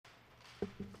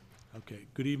Okay,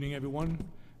 good evening, everyone.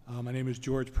 My name is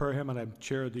George Perham, and I'm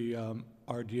chair of the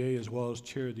RDA as well as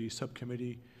chair of the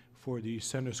subcommittee for the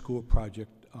Center School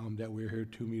project that we're here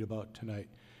to meet about tonight.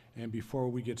 And before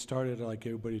we get started, I'd like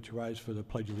everybody to rise for the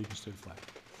Pledge of Allegiance to the flag.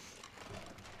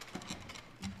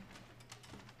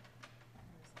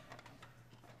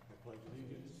 I pledge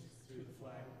allegiance to the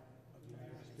flag of the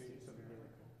United States of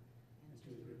America and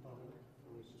to the republic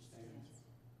for which it stands,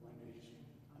 one nation,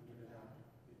 under God,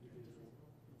 indivisible,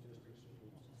 with justice for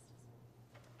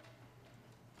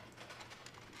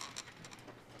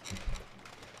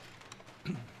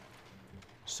all.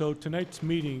 So tonight's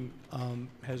meeting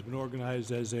has been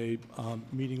organized as a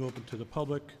meeting open to the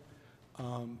public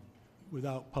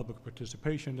without public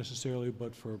participation necessarily,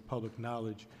 but for public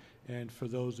knowledge. And for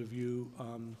those of you,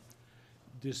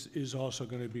 this is also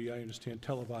going to be, I understand,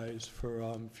 televised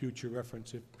for future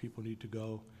reference if people need to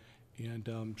go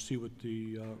and see what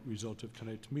the results of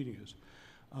tonight's meeting is.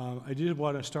 I did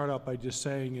want to start out by just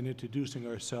saying and introducing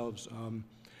ourselves.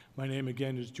 My name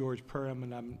again is George Perham,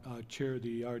 and I'm chair of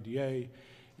the RDA,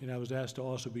 and I was asked to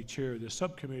also be chair of the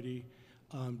subcommittee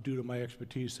due to my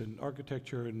expertise in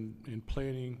architecture and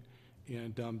planning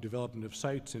and development of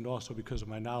sites, and also because of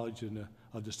my knowledge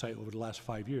of the site over the last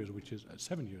 5 years, which is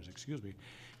 7 years, excuse me,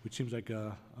 which seems like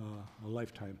a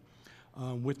lifetime.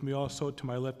 With me also to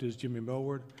my left is Jimmy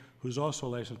Millward, who's also a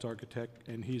licensed architect,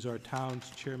 and he's our town's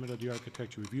chairman of the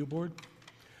Architecture Review Board.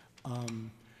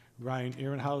 Ryan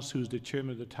Ehrenhaus, who's the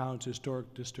chairman of the town's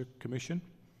Historic District Commission.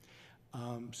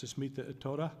 Susmita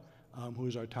Itoda, who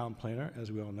is our town planner,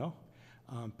 as we all know.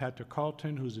 Patrick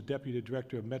Carlton, who's the deputy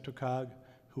director of MetroCog,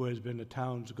 who has been the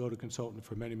town's go-to consultant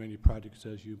for many, many projects,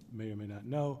 as you may or may not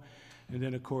know. And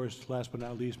then, of course, last but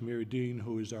not least, Mary Dean,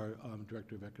 who is our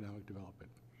director of economic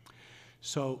development.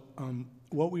 So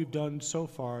what we've done so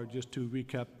far, just to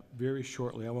recap very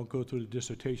shortly, I won't go through the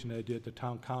dissertation that I did at the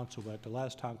town council, but at the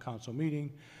last town council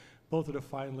meeting, both of the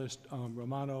finalists,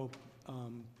 Romano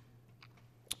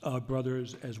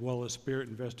Brothers, as well as Spirit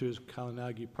Investors,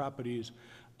 Kalinagi Properties,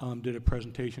 did a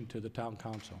presentation to the town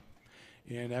council.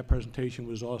 And that presentation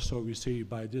was also received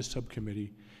by this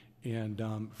subcommittee. And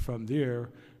from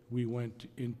there, we went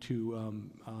into,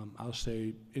 I'll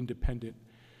say, independent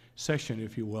session,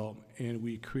 if you will, and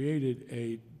we created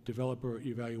a developer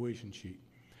evaluation sheet.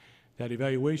 That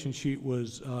evaluation sheet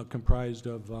was comprised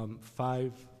of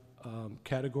 5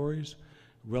 categories: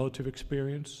 relative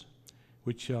experience,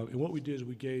 which, and what we did is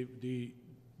we gave the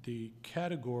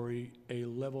category a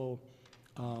level,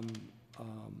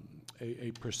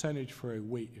 a percentage for a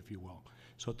weight, if you will.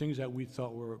 So things that we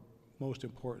thought were most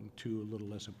important to a little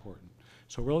less important.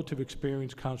 So relative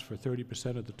experience counts for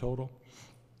 30% of the total.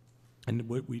 And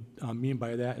what we mean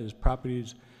by that is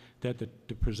properties that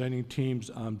the presenting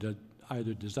teams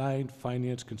either designed,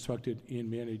 financed, constructed, and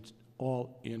managed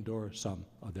all and/or some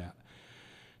of that.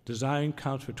 Design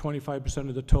counts for 25%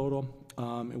 of the total.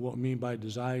 And what we mean by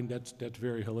design, that's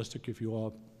very holistic, if you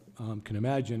all can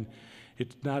imagine.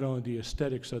 It's not only the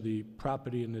aesthetics of the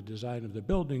property and the design of the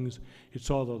buildings, it's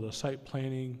also the site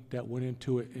planning that went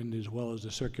into it, and as well as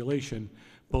the circulation,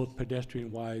 both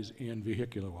pedestrian-wise and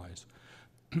vehicular-wise.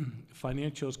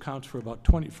 Financials counts for about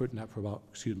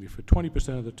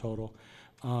 20% of the total.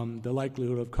 The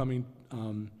likelihood of coming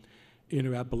in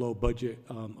or at below budget,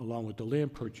 along with the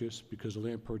land purchase, because the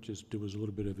land purchase, there was a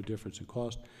little bit of a difference in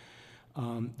cost.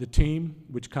 The team,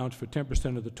 which counts for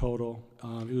 10% of the total,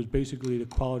 it was basically the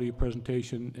quality of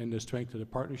presentation and the strength of the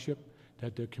partnership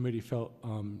that the committee felt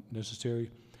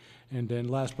necessary. And then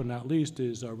last but not least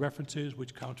is references,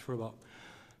 which counts for about,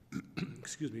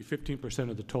 15%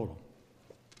 of the total.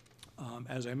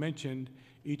 As I mentioned,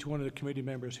 each one of the committee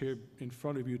members here in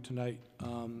front of you tonight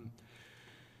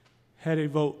had a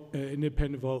vote, an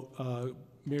independent vote,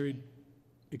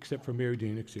 except for Mary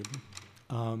Dean, excuse me.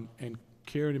 And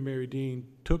Karen and Mary Dean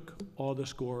took all the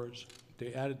scores,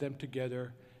 they added them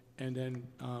together, and then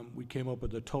we came up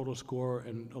with a total score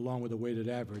and along with a weighted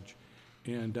average.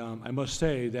 And I must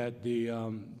say that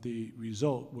the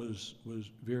result was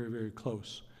very, very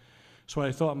close. So what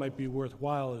I thought might be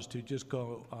worthwhile is to just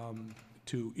go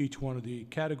to each one of the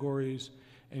categories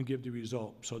and give the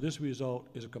result. So this result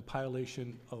is a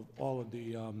compilation of all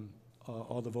the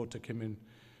votes that came in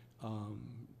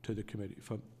to the committee,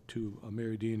 to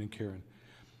Mary Dean and Karen.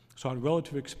 So on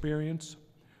relative experience,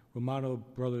 Romano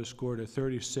Brothers scored a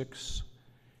 36,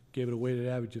 gave it a weighted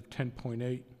average of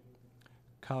 10.8.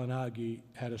 Kalinagi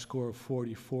had a score of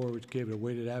 44, which gave it a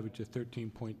weighted average of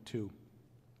 13.2.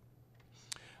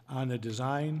 On the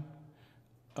design,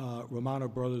 Romano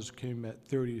Brothers came at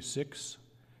 36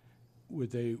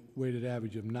 with a weighted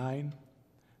average of 9.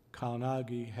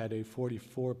 Kalinagi had a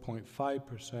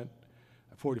 44.5%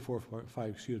 44.5,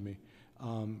 excuse me,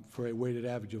 for a weighted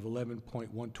average of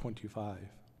 11.125.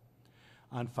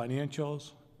 On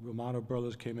financials, Romano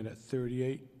Brothers came in at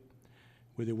 38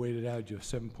 with a weighted average of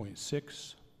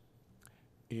 7.6,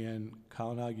 and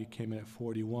Kalanagi came in at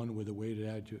 41 with a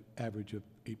weighted average of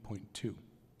 8.2.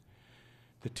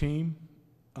 The team,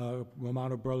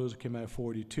 Romano Brothers came in at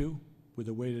 42 with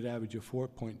a weighted average of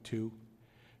 4.2.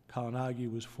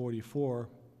 Kalanagi was 44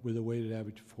 with a weighted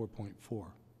average of 4.4.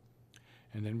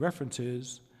 And then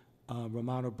references,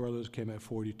 Romano Brothers came at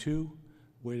 42,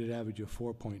 weighted average of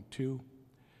 4.2.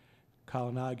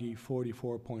 Kalanagi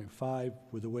 44.5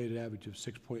 with a weighted average of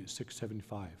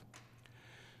 6.675.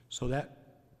 So that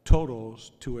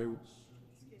totals to a... Excuse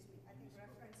me, I think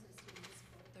references to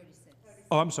 36.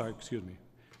 Oh, I'm sorry, excuse me.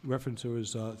 Reference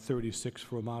was 36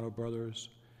 for Romano Brothers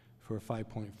for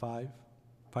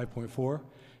 5.4,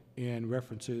 and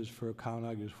references for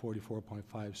Kalanagi is 44.5,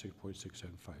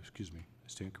 6.675. Excuse me, I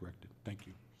stand corrected. Thank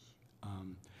you.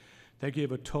 That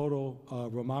gave a total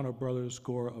Romano Brothers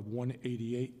score of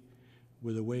 188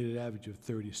 with a weighted average of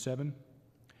 37,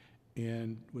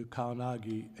 and with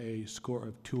Kalanagi a score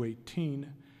of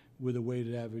 218 with a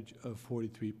weighted average of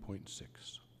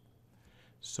 43.6.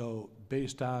 So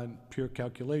based on pure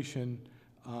calculation,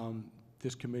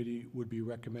 this committee would be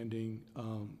recommending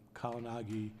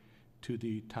Kalanagi to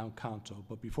the town council.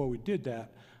 But before we did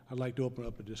that, I'd like to open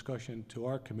up a discussion to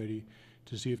our committee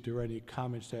to see if there are any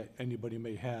comments that anybody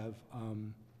may have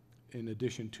in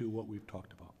addition to what we've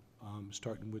talked about.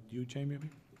 Starting with you, Jamie.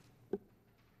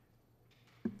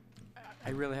 I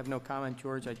really have no comment,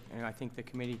 George. I think the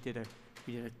committee did a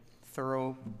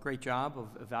thorough, great job of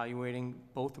evaluating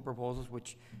both the proposals,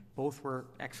 which both were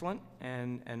excellent,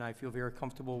 and I feel very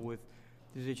comfortable with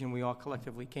the decision we all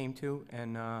collectively came to,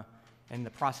 and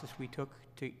the process we took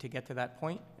to get to that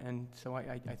point. And so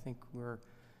I think we're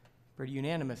pretty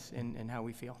unanimous in how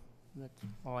we feel. That's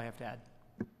all I have to add.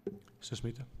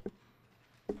 Susmita?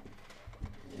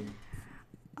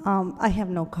 I have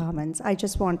no comments. I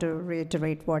just want to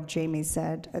reiterate what Jamie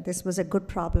said. This was a good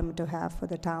problem to have for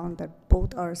the town, that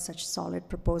both are such solid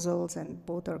proposals and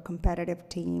both are competitive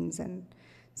teams. And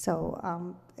so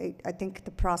I think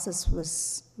the process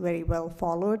was very well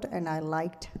followed, and I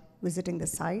liked visiting the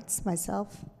sites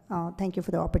myself. Thank you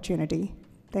for the opportunity.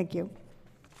 Thank you.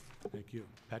 Thank you.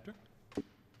 Patrick?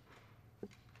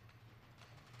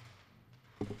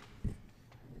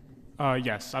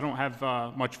 Yes, I don't have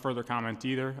much further comment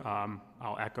either.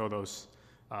 I'll echo those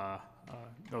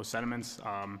sentiments.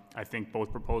 I think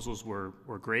both proposals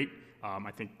were great.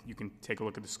 I think you can take a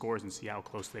look at the scores and see how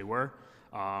close they were.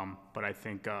 But I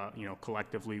think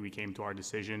collectively we came to our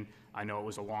decision. I know it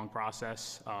was a long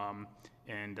process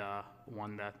and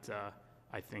one that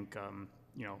I think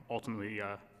ultimately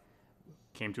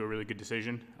came to a really good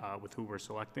decision with who we're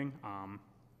selecting.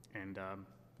 And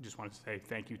just wanted to say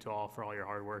thank you to all for all your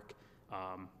hard work.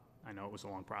 I know it was a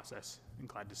long process, and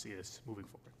glad to see this moving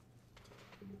forward.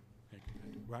 Thank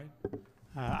you. Ryan?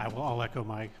 I'll echo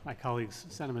my colleagues'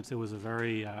 sentiments. It was a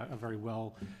very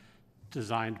well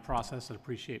designed process. I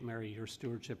appreciate, Mary, your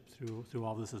stewardship through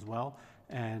all this as well,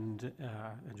 and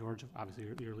George, obviously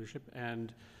your leadership.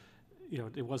 And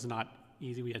it was not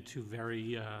easy. We had two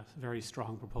very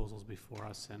strong proposals before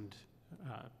us, and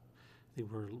I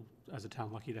think we're, as a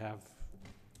town, lucky to have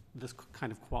this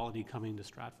kind of quality coming to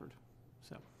Stratford.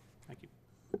 So, thank you.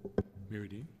 Mary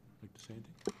Dean, like to say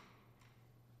anything?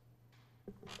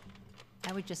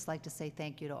 I would just like to say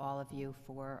thank you to all of you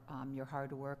for your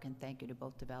hard work, and thank you to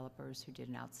both developers who did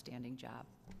an outstanding job.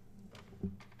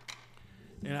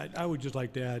 And I would just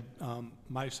like to add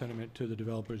my sentiment to the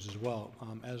developers as well.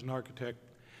 As an architect,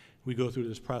 we go through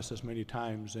this process many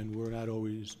times, and we're not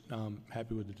always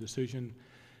happy with the decision.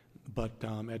 But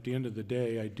at the end of the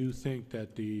day, I do think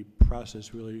that the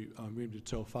process really reamed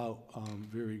itself out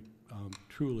very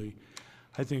truly.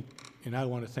 I think, and I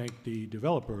want to thank the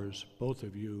developers, both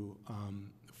of you,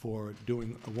 for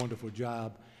doing a wonderful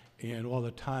job, and all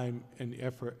the time and the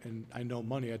effort, and I know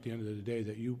money at the end of the day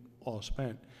that you all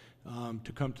spent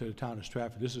to come to the town of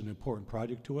Stratford. This is an important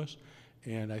project to us,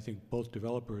 and I think both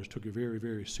developers took it very,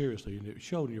 very seriously, and it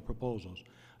showed in your proposals.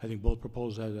 I think both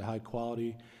proposals had a high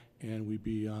quality, and we'd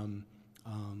be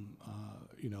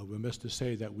remiss to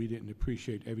say that we didn't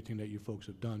appreciate everything that you folks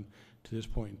have done to this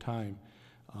point in time.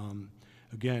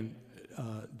 Again,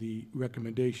 the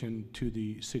recommendation to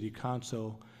the City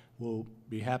Council will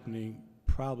be happening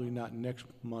probably not next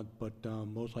month, but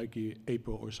most likely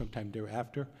April or sometime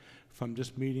thereafter. From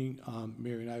this meeting,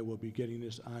 Mary and I will be getting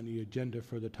this on the agenda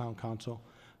for the Town Council,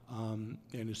 and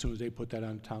as soon as they put that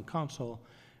on the Town Council,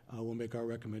 we'll make our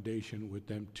recommendation with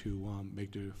them to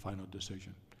make the final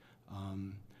decision.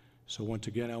 So once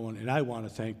again, I want to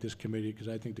thank this committee, because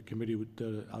I think the committee did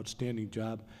an outstanding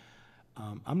job.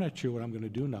 I'm not sure what I'm going to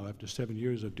do now after 7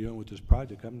 years of dealing with this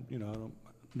project. I don't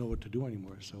know what to do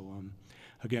anymore. So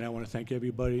again, I want to thank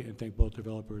everybody and thank both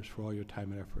developers for all your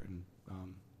time and effort, and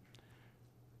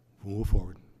we'll move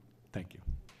forward. Thank you.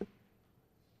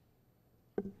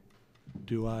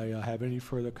 Do I have any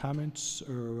further comments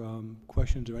or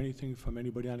questions or anything from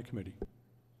anybody on the committee?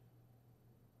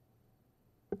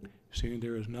 Seeing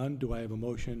there is none, do I have a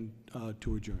motion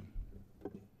to adjourn?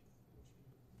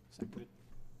 Seconded.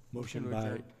 Motion to by,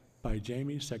 adjourn. by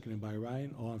Jamie, seconded by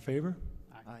Ryan. All in favor?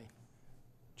 Aye.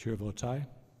 Chair votes aye.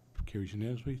 Carries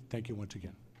unanimously. Thank you once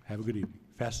again. Have a good evening.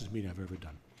 Fastest meeting I've ever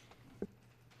done.